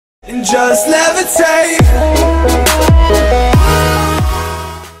And just levitate.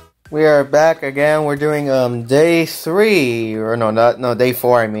 We are back again. We're doing day 3, or no, day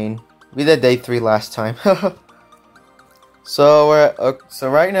 4. I mean, we did day 3 last time. So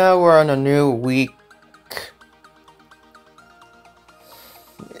right now we're on a new week.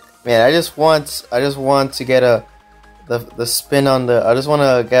 Man, I just want to get the spin on the. I just want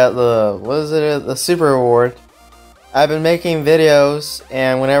to get the super reward. I've been making videos,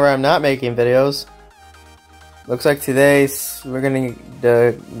 and whenever I'm not making videos, looks like today's we're gonna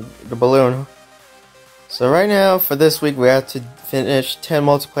get the balloon. So right now for this week we have to finish 10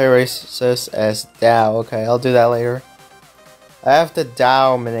 multiplayer races as Dow. Okay, I'll do that later. I have the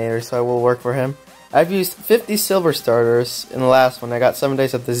Dominator, so I will work for him. I've used 50 silver starters in the last one. I got 7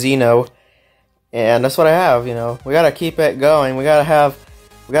 days at the Xeno, and that's what I have. You know, we gotta keep it going. We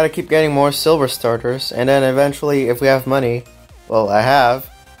gotta keep getting more silver starters, and then eventually, if we have money, well,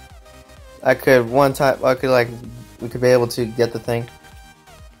 we could be able to get the thing.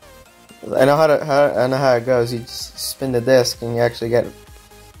 I know how it goes. You just spin the disc, and you actually get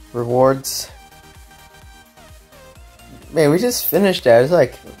rewards. Man, we just finished that.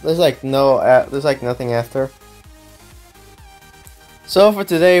 There's like nothing after. So for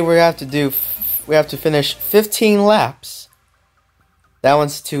today, we have to finish 15 laps. That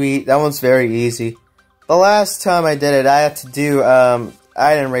one's very easy. The last time I did it, I had to do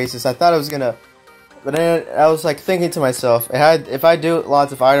item races. I thought I was gonna, but then I was like thinking to myself, if I do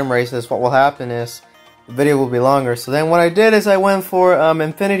lots of item races, what will happen is the video will be longer. So then what I did is I went for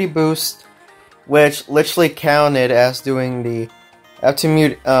Infinity Boost, which literally counted as doing the. I have to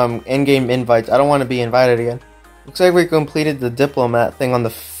mute in-game invites. I don't want to be invited again. Looks like we completed the diplomat thing on the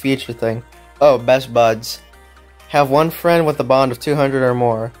feature thing. Oh, best buds. Have one friend with a bond of 200 or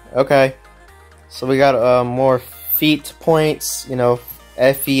more. Okay. So we got more feat points, you know,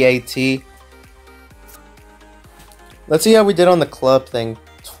 FEAT. Let's see how we did on the club thing.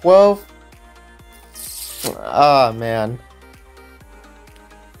 12. Ah, man.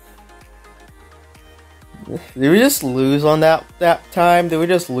 Did we just lose on that time? Did we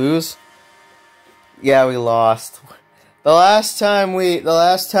just lose? Yeah, we lost. The last time we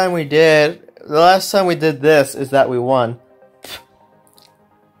did this is that we won.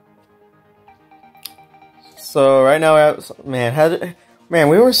 So right now,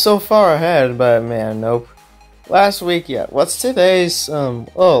 we were so far ahead, but man, nope. Last week, yeah. What's today's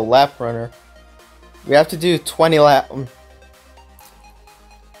lap runner? We have to do 20 lap.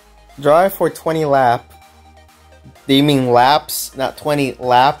 Drive for 20 lap. Do you mean laps, not 20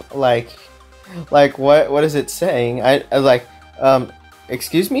 lap? Like what is it saying? I was like,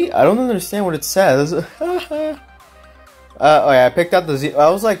 excuse me? I don't understand what it says. Oh yeah, I picked out the Z. I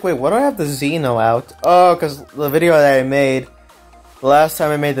was like, wait, what do I have the Xeno out? Oh, because the video that I made, the last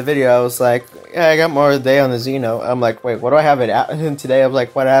time I made the video, I was like, yeah, I got more today on the Xeno. I'm like, wait, what do I have it out? And today I was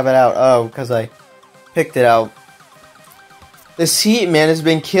like, why do I have it out? Oh, because I picked it out. This heat, man, has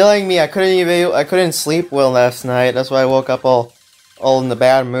been killing me. I couldn't sleep well last night. That's why I woke up all in the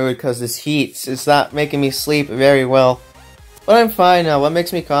bad mood, because this heat, it's not making me sleep very well. But I'm fine now. What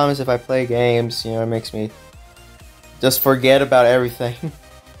makes me calm is if I play games, you know, it makes me just forget about everything.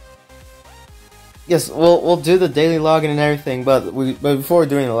 Yes, we'll do the daily login and everything, but before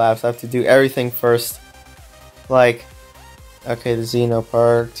doing the laps, I have to do everything first. Like, okay, the Xeno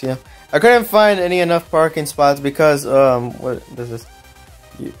parked, yeah. I couldn't find enough parking spots because, what is this?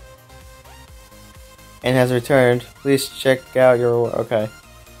 And has returned. Please check out your, okay.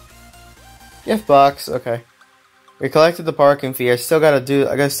 Gift box, okay. We collected the parking fee. I still gotta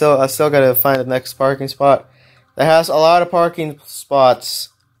find the next parking spot that has a lot of parking spots.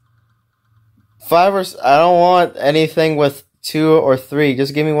 I don't want anything with 2 or 3.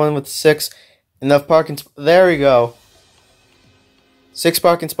 Just give me one with 6. Enough parking. There we go. 6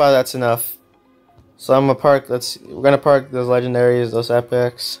 parking spots. That's enough. So I'm gonna park. We're gonna park those legendaries, those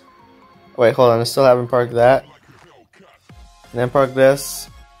epics. Wait, hold on. I still haven't parked that. And then park this.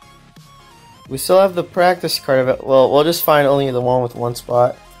 We still have the practice card of it. Well, we'll just find only the one with 1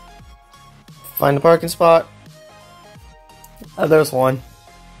 spot. Find the parking spot. Oh, there's one.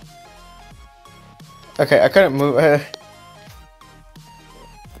 Okay, I couldn't move.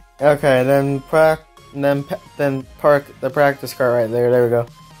 Okay, then park the practice car right there. There we go.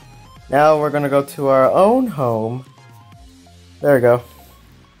 Now we're gonna go to our own home. There we go.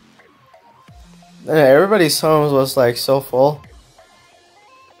 Everybody's homes was like so full.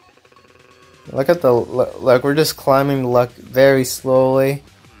 Look at like we're just climbing the luck very slowly.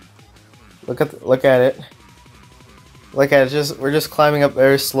 Look at it. Look at it. We're just climbing up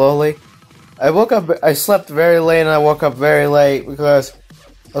very slowly. I slept very late and I woke up very late because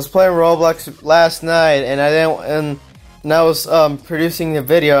I was playing Roblox last night, and I was producing the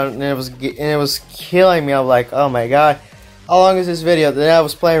video, and it was killing me. I'm like, oh my god, how long is this video? Then I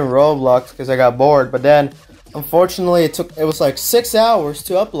was playing Roblox because I got bored, but then unfortunately it was like 6 hours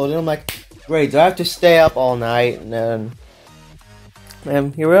to upload, and I'm like, great, do I have to stay up all night? And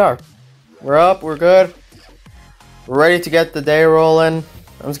here we are. We're up, we're good. We're ready to get the day rolling.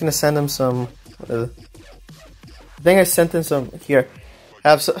 I'm just gonna send him some. I think I sent him some. Here,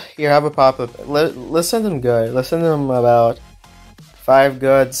 have a pop-up. Let's send him good. Let's send him about 5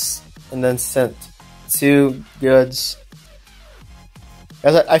 goods, and then sent 2 goods.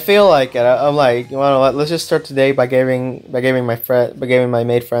 I feel like it. I'm like, you know what? Let's just start today by giving my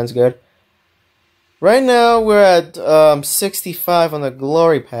made friends good. Right now we're at 65 on the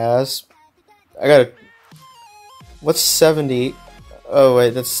glory pass. I got what's 70? Oh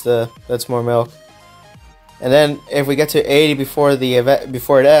wait, that's more milk. And then if we get to 80 before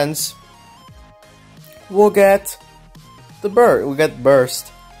it ends, we'll get the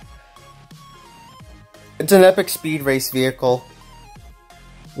burst. It's an epic speed race vehicle.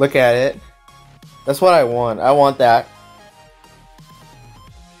 Look at it. That's what I want. I want that.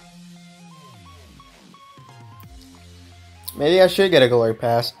 Maybe I should get a glory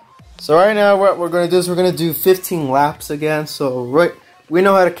pass. So right now, what we're going to do is we're going to do 15 laps again. So we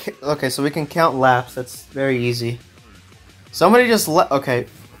know how to. Okay, so we can count laps. That's very easy. Somebody just okay.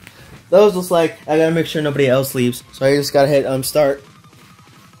 That was just like, I gotta make sure nobody else leaves. So I just gotta hit start.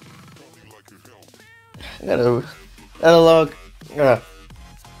 I gotta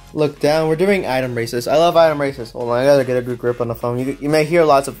look down. We're doing item races. I love item races. Hold on, I gotta get a good grip on the phone. You may hear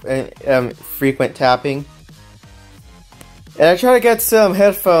lots of frequent tapping. And I try to get some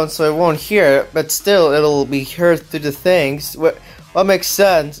headphones so I won't hear it, but still it'll be heard through the things. What makes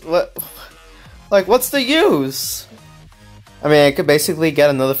sense? What's the use? I mean, I could basically get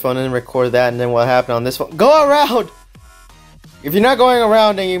another phone and record that, and then what happened on this one? Go around! If you're not going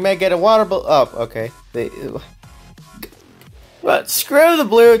around, then you may get a water balloon. Oh, okay. But screw the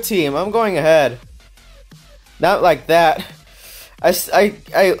blue team. I'm going ahead. Not like that. Oh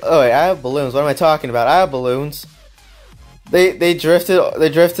wait, I have balloons. What am I talking about? I have balloons. They drifted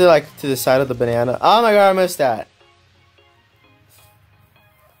like to the side of the banana. Oh my god, I missed that.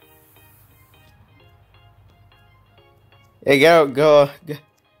 You gotta go.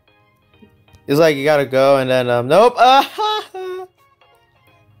 It's like you gotta go and then nope.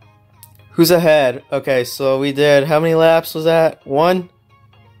 Who's ahead? Okay, so we did, how many laps was that? 1?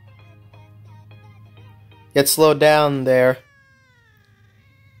 Get slowed down there.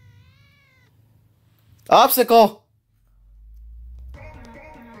 Obstacle!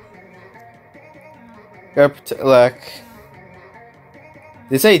 Look.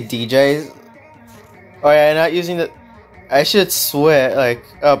 They say DJs. Oh yeah, not using the. I should switch like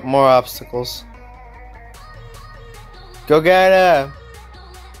up more obstacles. Go get her.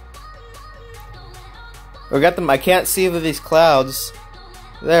 Go get them. I can't see through these clouds.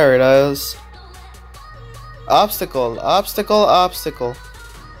 There it is. Obstacle, obstacle, obstacle.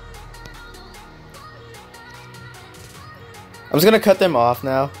 I'm just gonna cut them off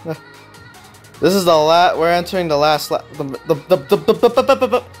now. This is the we're entering the last lap.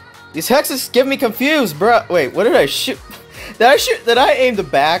 These hexes give me confused, bro. Wait, what did I shoot? Did I aim the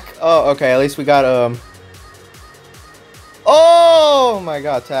back? Oh, okay, at least we got, oh my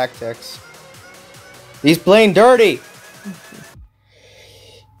god, tactics. He's playing dirty.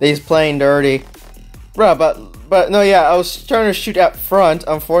 He's playing dirty. Bro, but, no, yeah, I was trying to shoot at front,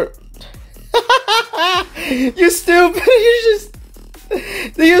 You stupid, you just...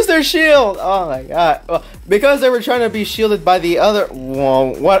 They used their shield! Oh my god. Well, because they were trying to be shielded by the other...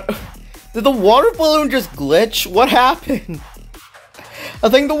 Whoa, what? Did the water balloon just glitch? What happened? I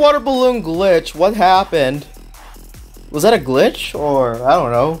think the water balloon glitched. What happened? Was that a glitch? Or, I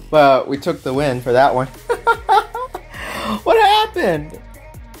don't know. But we took the win for that one. What happened?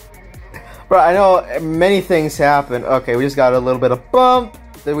 Bro, I know many things happened. Okay, we just got a little bit of bump.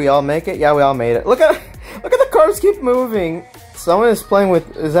 Did we all make it? Yeah, we all made it. Look at the cars keep moving. Someone is playing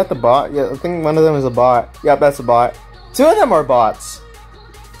with, is that the bot? Yeah, I think one of them is a bot. Yep, that's a bot. 2 of them are bots.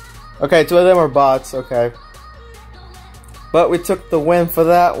 Okay, 2 of them are bots, okay. But we took the win for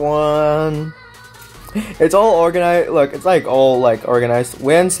that one. It's all organized. Look, it's like all like organized.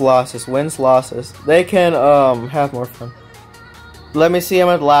 Wins, losses, wins, losses. They can have more fun. Let me see how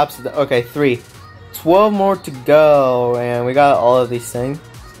many laps. Okay, 3. 12 more to go, and we got all of these things.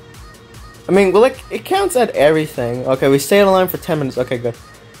 I mean, well, it counts at everything. Okay, we stayed on line for 10 minutes. Okay, good.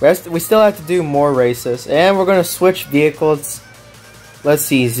 We still have to do more races, and we're gonna switch vehicles. Let's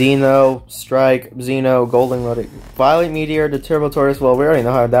see, Xeno, Strike, Xeno, Golden Loaded, Violet Meteor, the Turbo Tortoise. Well, we already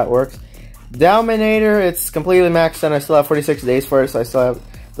know how that works. Dominator, it's completely maxed out. I still have 46 days for it, so I still have...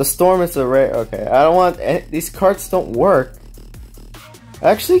 The Storm is a rare... Okay, I don't want... These carts don't work.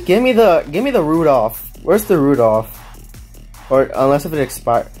 Actually, give me the Rudolph. Where's the Rudolph? Or, unless if it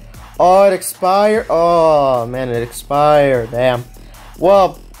expired. Oh, it expired. Oh, man, it expired. Damn.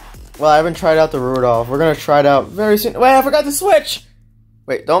 Well, I haven't tried out the Rudolph. We're gonna try it out very soon. Wait, I forgot to switch!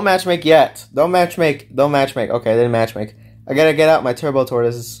 Wait, don't matchmake yet. Don't matchmake. Don't matchmake. Okay, I didn't matchmake. I gotta get out my Turbo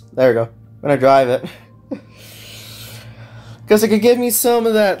Tortoises. There we go. I'm gonna drive it. Because it could give me some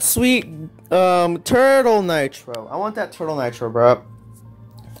of that sweet Turtle Nitro. I want that Turtle Nitro, bro.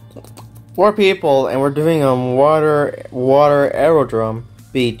 4 people, and we're doing water aerodrome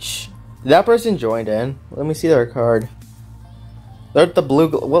beach. That person joined in. Let me see their card. They're at the blue.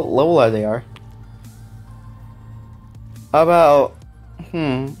 What level are they? About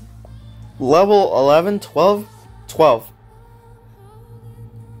level 11, 12, 12.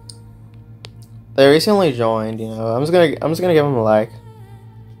 They recently joined. You know, I'm just gonna give them a like.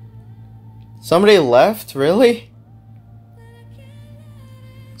 Somebody left, really?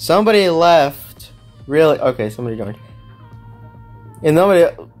 Somebody left. Really? Okay, somebody joined. And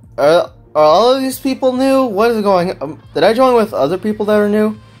nobody... Are all of these people new? What is going on? Did I join with other people that are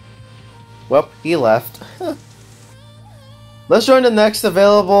new? Well, he left. Let's join the next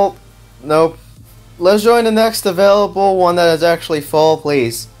available... Nope. Let's join the next available one that is actually full,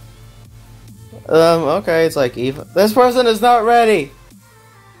 please. Okay, it's like even. This person is not ready!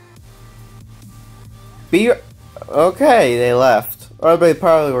 Okay, they left. Or they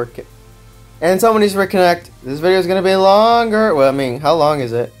probably were... And someone needs to reconnect. This video is gonna be longer. Well, I mean, how long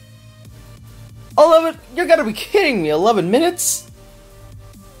is it? 11... You gotta be kidding me! 11 minutes?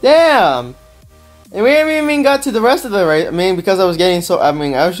 Damn! And we haven't even got to the rest of the race. I mean, because I was getting so... I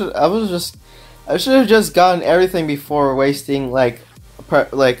mean, I should have just gotten everything before wasting, like...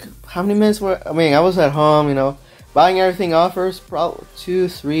 how many minutes were... I mean, I was at home, you know. Buying everything offers probably 2,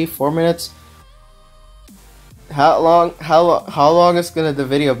 3, 4 minutes. How long is the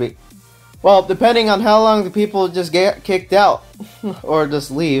video be? Well, depending on how long the people just get kicked out or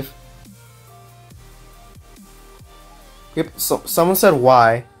just leave. Someone said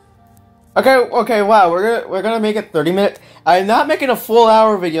why. Okay, wow, we're gonna make it 30 minutes. I'm not making a full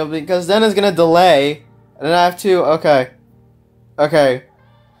hour video because then it's gonna delay, and then I have to. Okay.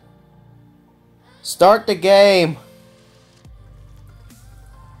 Start the game.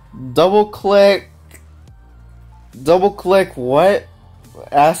 Double click what?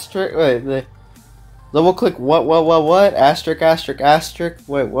 Asterisk. Wait. Double click what? Asterisk.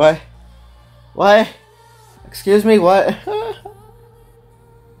 Wait, what? What? Excuse me, what?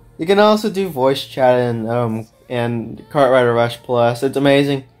 You can also do voice chat and KartRider Rush Plus. It's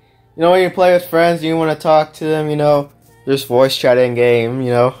amazing. You know, when you play with friends, you want to talk to them, you know, there's voice chat in game,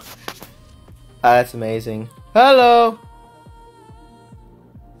 you know. That's amazing. Hello!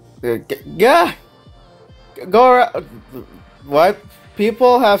 Yeah! Go around. Why?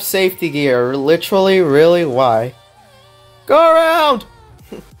 People have safety gear. Literally, really, why? Go around!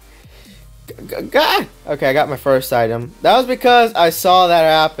 God! Okay, I got my first item. That was because I saw that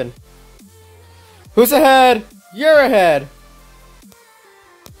happen. Who's ahead? You're ahead!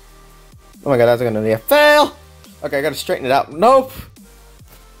 Oh my god, that's gonna be a fail! Okay, I gotta straighten it out. Nope!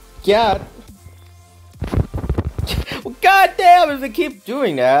 God. Well, god damn, if they keep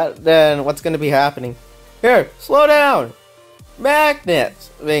doing that, then what's gonna be happening? Here, slow down!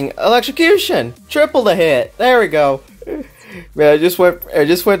 Magnets! I mean, electrocution! Triple the hit! There we go! Man, I just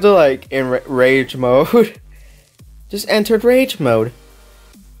went to like in rage mode. Just entered rage mode.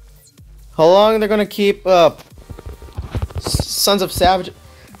 How long they're gonna keep Sons of Savage?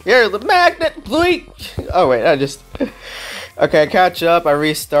 Here, the magnet, bleak. Oh wait, okay. I catch up. I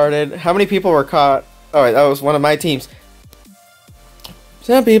restarted. How many people were caught? Oh wait, that was one of my teams.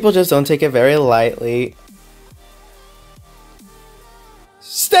 Some people just don't take it very lightly.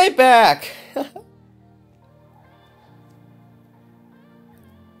 Stay back.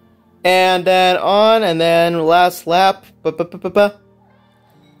 And then on, and then last lap. I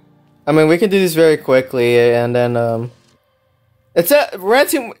mean, we can do this very quickly, and then it's a red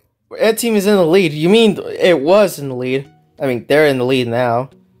team. Red team is in the lead. You mean it was in the lead? I mean, they're in the lead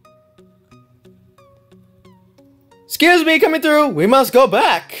now. Excuse me, coming through. We must go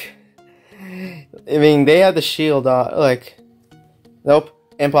back. I mean, they had the shield on. Like, nope,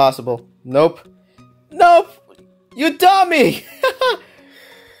 impossible. Nope. You dummy.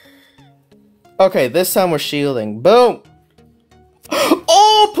 Okay, this time we're shielding. Boom!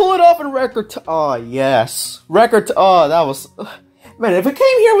 Oh, pull it off in record time. Oh, yes. Oh, that was... Man, if it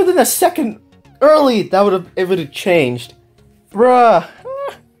came here within a second early, it would have changed. Bruh.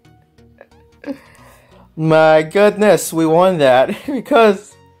 My goodness, we won that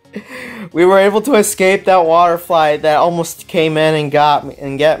because we were able to escape that water flight that almost came in and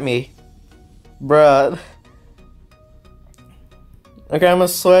get me. Bruh. Okay, I'm gonna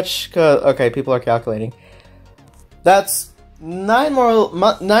switch cause okay, people are calculating. That's 9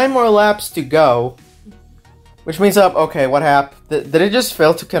 more laps to go. Which means okay, what happened? Did it just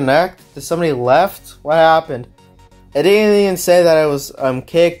fail to connect? Did somebody left? What happened? It didn't even say that I was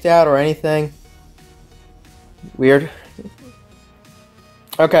kicked out or anything. Weird.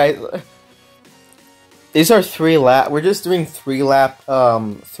 Okay. These are 3 lap. We're just doing 3 lap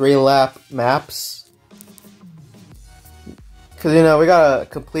maps. Cause you know we gotta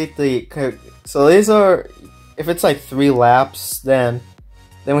complete the. So these are, if it's like 3 laps, then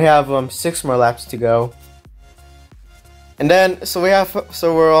we have 6 more laps to go. And then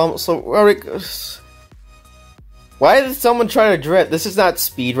why did someone try to drift? This is not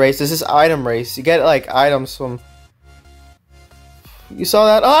speed race. This is item race. You get like items from. You saw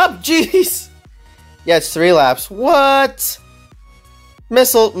that? Oh, jeez. Yeah, it's 3 laps. What?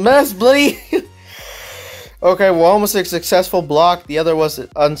 Miss bloody. Okay, well, almost a successful block. The other was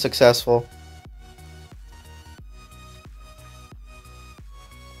unsuccessful.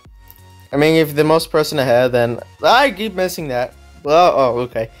 I mean, if the most person ahead, then I keep missing that. Well, oh,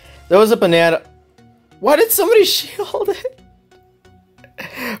 okay. There was a banana. Why did somebody shield it?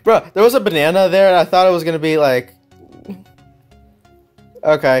 Bro, there was a banana there, and I thought it was gonna be like.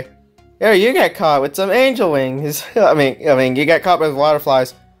 Okay. Here, you get caught with some angel wings. I mean, you get caught with water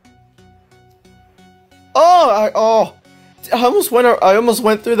flies. Oh, I almost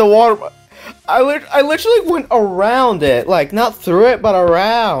went through the water. I literally went around it, like not through it, but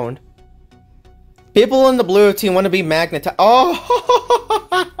around. People in the blue team want to be magnetized. Oh,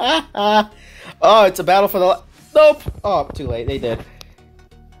 oh, it's a battle for the. Nope. Oh, too late. They did.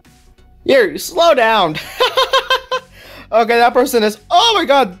 Here, slow down. Okay, that person is. Oh my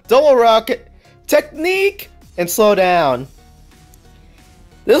God, double rocket technique and slow down.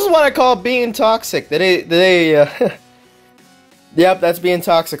 This is what I call being toxic. Yep, that's being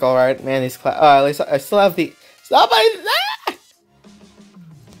toxic, alright. Man, these at least I still have the... Stop!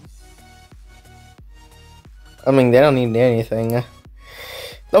 I mean, they don't need anything.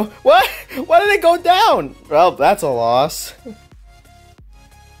 No, what? Why did it go down? Well, that's a loss.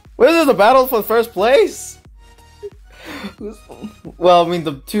 What is this, the battle for first place? Well, I mean,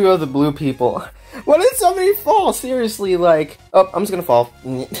 the 2 of the blue people. What did somebody fall? Seriously, like... Oh, I'm just gonna fall.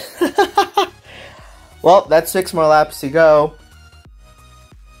 Well, that's 6 more laps to go.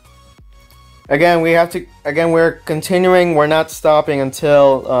 Again, we're continuing. We're not stopping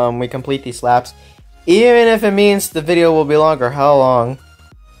until we complete these laps. Even if it means the video will be longer. How long?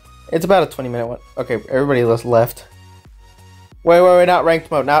 It's about a 20-minute one. Okay, everybody left. Wait, not ranked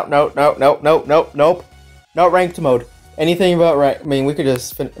mode. Nope. Not ranked mode. Anything about I mean, we could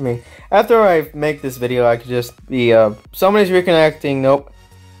just. I mean, after I make this video, I could just be. Somebody's reconnecting. Nope.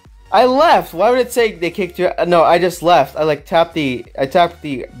 I left. Why would it say they kicked you? No, I just left. I like tapped the. I tapped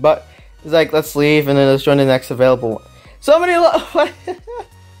the. But it's like let's leave and then let's join the next available one. Somebody.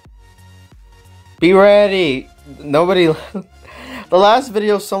 Be ready. Nobody. The last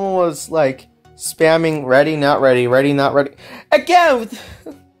video, someone was like spamming ready, not ready, ready, not ready. Again.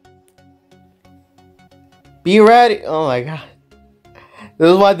 Be ready! Oh my God. This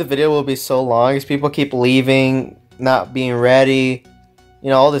is why the video will be so long, is people keep leaving, not being ready.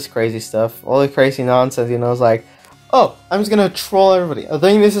 You know, all this crazy stuff. All the crazy nonsense, you know, it's like, oh, I'm just gonna troll everybody. I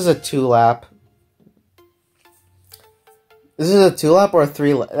think this is a 2 lap. This is a 2 lap or a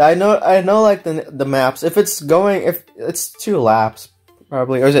 3 lap? I know like the maps. If it's 2 laps,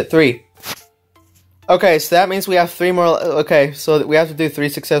 probably. Or is it 3? Okay, so that means we have 3 more. Okay, so we have to do 3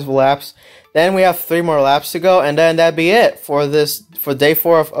 successful laps. Then we have 3 more laps to go, and then that'd be it for day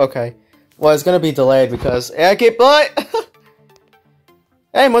 4 of. Okay, well it's gonna be delayed because I keep.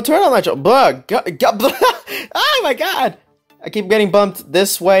 Hey, turn on my bug. Oh my God! I keep getting bumped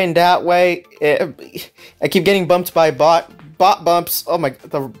this way and that way. I keep getting bumped by bot bumps. Oh my!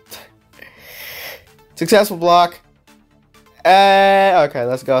 Successful block. Okay,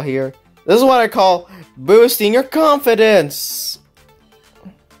 let's go here. This is what I call boosting your confidence.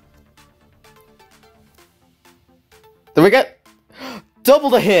 Did we get double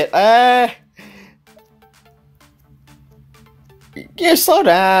the hit? Yeah, slow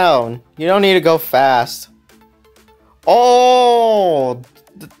down. You don't need to go fast. Oh,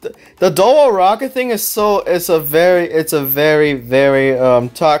 the double rocket thing is it's a very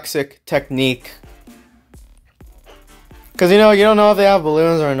toxic technique. Cause you know you don't know if they have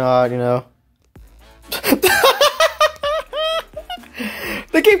balloons or not. You know.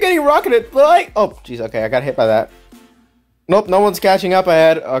 They keep getting rocketed. Like, oh jeez. Okay, I got hit by that. Nope, no one's catching up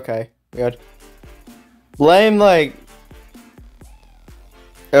ahead. Okay, good. Blame like.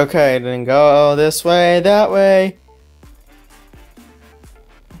 Okay, then go this way, that way.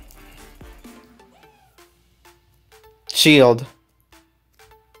 Shield.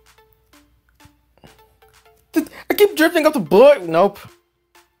 I keep drifting up the book. Nope.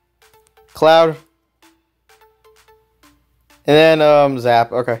 Cloud. And then,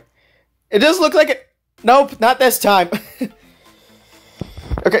 zap. Okay. It does look like it. Nope, not this time.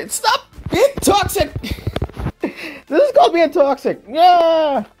 Okay, stop being toxic. This is called being toxic.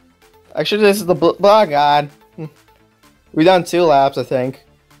 Yeah. Actually, this is the oh god. We've done 2 laps, I think.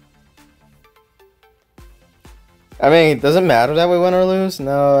 I mean, does it matter that we win or lose?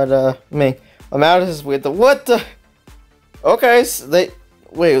 No, I mean, what matters is with the what the. Okay, so they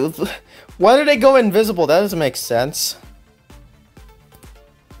wait. Why did they go invisible? That doesn't make sense.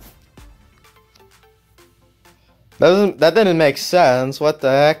 That didn't make sense. What the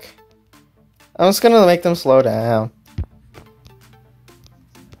heck? I'm just gonna make them slow down.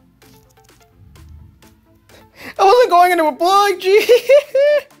 I wasn't going into a block, gee.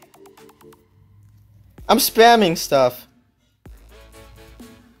 I'm spamming stuff.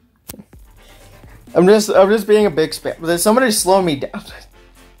 I'm just being a big spam. Somebody slow me down.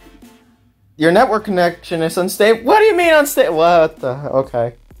 Your network connection is unstable. What do you mean unstable? What the?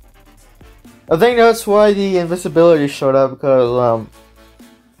 Okay. I think that's why the invisibility showed up because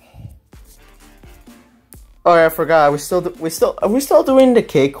oh yeah, I forgot. Are we still doing the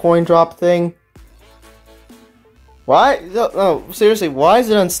K coin drop thing? Why? No, seriously. Why is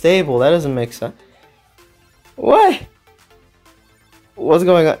it unstable? That doesn't make sense. What? What's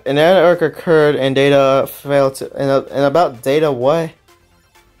going on? An error occurred and data failed to. And about data what?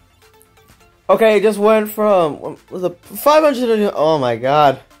 Okay, it just went from was it 500. Oh my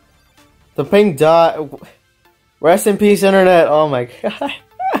god. The ping dot. Rest in peace, internet. Oh my god.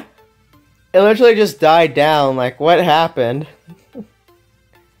 It literally just died down. Like, what happened?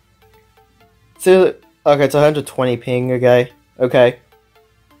 So, okay, it's 120 ping. Okay.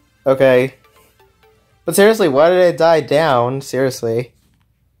 Okay. But seriously, why did it die down? Seriously.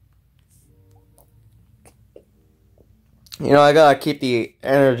 You know, I gotta keep the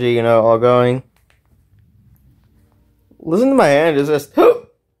energy, you know, all going. Listen to my hand. It's just. Oh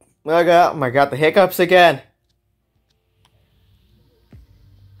my god, the hiccups again.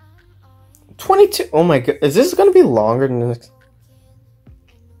 22. Oh my god, is this gonna be longer than this?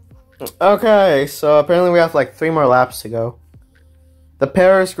 Okay, so apparently we have like 3 more laps to go. The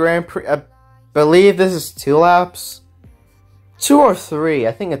Paris Grand Prix. I believe this is 2 laps. 2 or 3.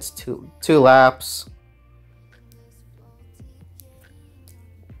 I think it's 2 laps.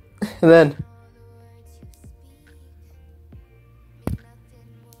 And then.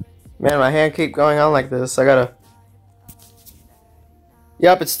 Man, my hand keep going on like this. I gotta.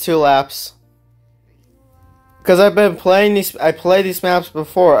 Yep, it's 2 laps. Because I've been playing these. I played these maps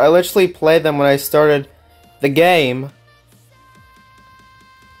before. I literally played them when I started the game.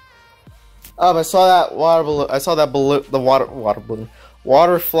 Oh, I saw that water balloon. I saw that balloon. The water balloon.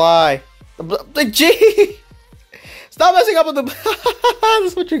 Water fly. The G. Stop messing up with the.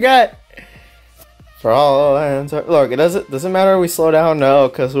 That's what you got. For all lands. Look, it doesn't matter if we slow down. No,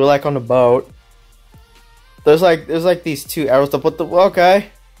 because we're like on the boat. There's like these 2 arrows to put the. Okay.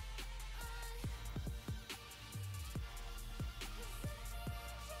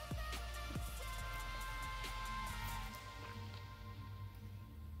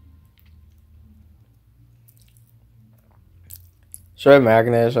 Should I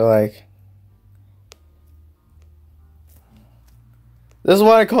magnets or like. This is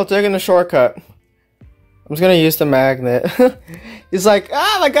what I call taking a shortcut. I'm just gonna use the magnet. He's like,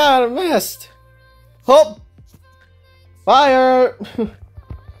 oh my god, I missed. Hope. Fire.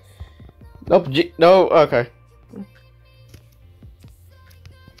 Nope. No. Okay.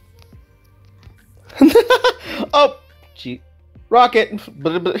 Oh. Gee. Rocket.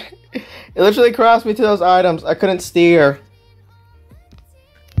 It literally crossed me to those items. I couldn't steer.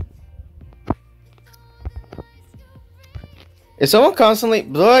 Is someone constantly.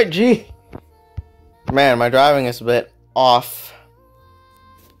 Gee. Man, my driving is a bit off.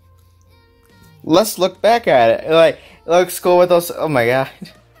 Let's look back at it. Like, it looks cool with those. Oh my god.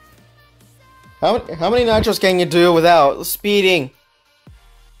 How many nitros can you do without speeding?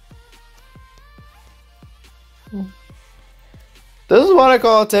 This is what I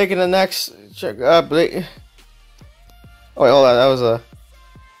call taking the next. Oh wait, hold on.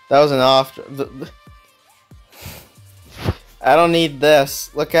 That was an off. I don't need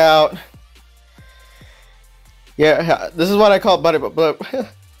this. Look out. Yeah, this is what I call buddy bloop.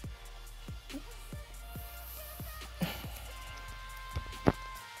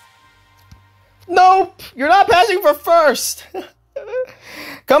 Nope! You're not passing for first!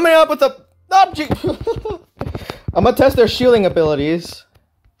 Coming up with a object. I'm gonna test their shielding abilities.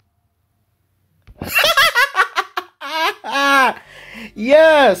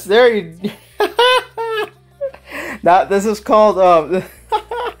 Yes! There you... Now, this is called, look,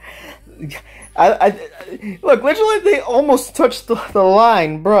 literally they almost touched the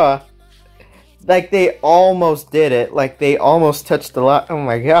line, bruh. Like, they almost did it. Like, they almost touched the line. Oh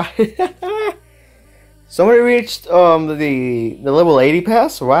my god. Somebody reached, the level 80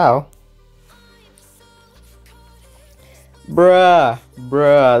 pass? Wow. Bruh.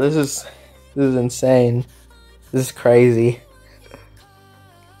 This is insane. This is crazy.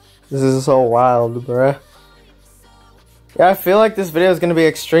 This is so wild, bruh. Yeah, I feel like this video is gonna be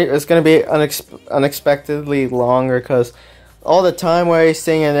extreme. It's gonna be unexpectedly longer because all the time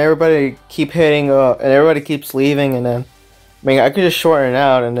wasting and everybody keep hitting and everybody keeps leaving, and then I mean I could just shorten it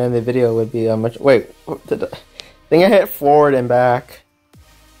out and then the video would be much. Wait, I think I hit forward and back.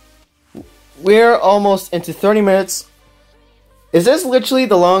 We're almost into 30 minutes. Is this literally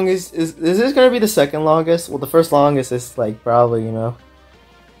the longest? Is this gonna be the second longest? Well, the first longest is like probably, you know.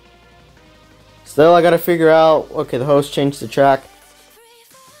 Still, I gotta figure out. Okay, the host changed the track.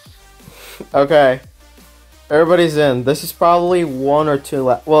 Okay, everybody's in. This is probably 1 or 2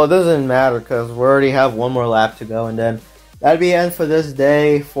 laps. Well, it doesn't matter because we already have 1 more lap to go, and then that'd be end for this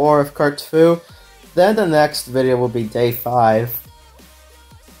day 4 of KartFu. Then the next video will be day 5.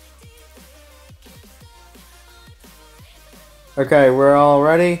 Okay, we're all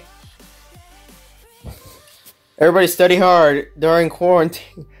ready. Everybody study hard during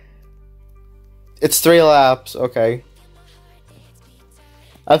quarantine. It's 3 laps, okay.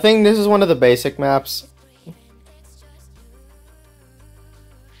 I think this is one of the basic maps.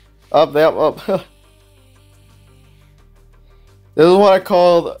 Up. This is what I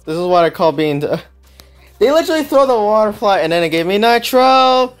call being. They literally throw the water fly and then it gave me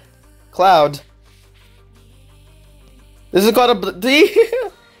nitro cloud. This is called a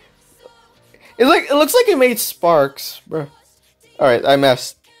it looks like it made sparks, bro. All right, I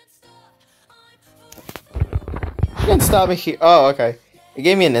messed. You can stop me here. Oh, okay. It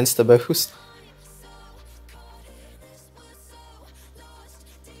gave me an insta boost.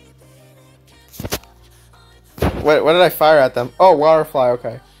 What did I fire at them? Oh, waterfly,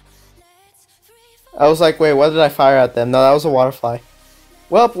 okay. I was like, wait, what did I fire at them? No, that was a waterfly.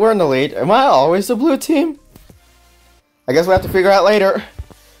 Well, we're in the lead. Am I always the blue team? I guess we'll have to figure out later.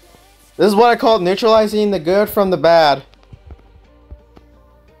 This is what I call neutralizing the good from the bad.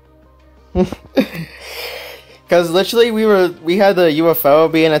 Because literally we had the UFO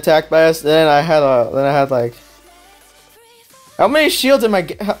being attacked by us, then I had like, how many shields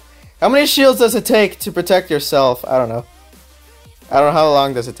how many shields does it take to protect yourself? I don't know. I don't know how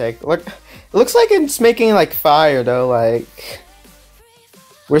long does it take. Look, it looks like it's making like fire though, like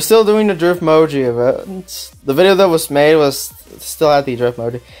we're still doing the drift emoji of it. The video that was made was still at the drift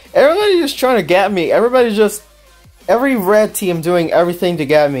emoji. Everybody's just trying to get me. Every red team doing everything to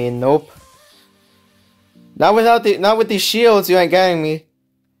get me, and nope. Not with these shields, you ain't getting me.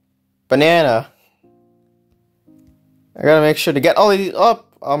 Banana. I gotta make sure to get all these up.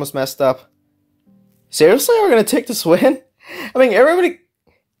 Almost messed up. Seriously, we're gonna take this win? I mean, everybody,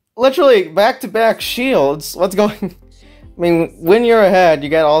 literally back-to-back shields. What's going? I mean, when you're ahead, you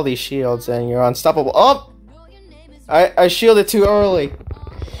get all these shields and you're unstoppable. Oh, I shielded too early.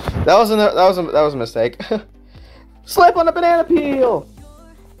 That was a mistake. Slip on a banana peel.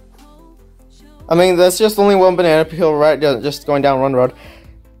 I mean, that's just only one banana peel, right? Just going down one road.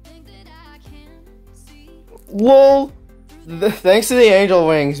 Lol. Thanks to the angel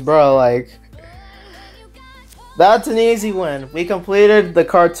wings, bro. Like, that's an easy win. We completed the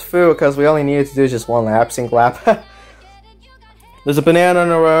KartFu because we only needed to do just 1 lap, sync lap. There's a banana on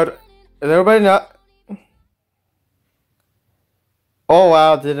the road. Is everybody not? Oh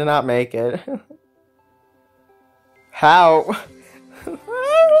wow, did not make it. How?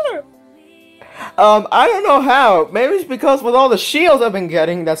 I don't know how. Maybe it's because with all the shields I've been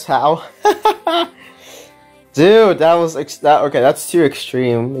getting, that's how. Dude, okay, that's too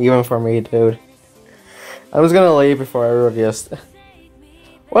extreme, even for me, dude. I was gonna leave before everybody just...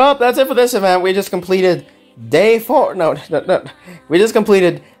 Well, that's it for this event. We just completed day 4. No. We just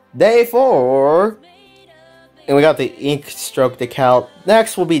completed day 4. And we got the ink stroke decal.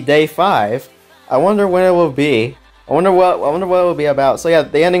 Next will be day 5. I wonder when it will be. I wonder what it will be about. So yeah,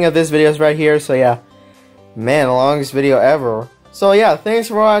 the ending of this video is right here. So yeah. Man, the longest video ever. So yeah, thanks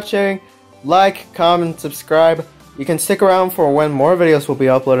for watching. Like, comment, subscribe. You can stick around for when more videos will be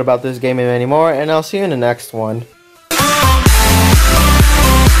uploaded about this game and many more, and I'll see you in the next one.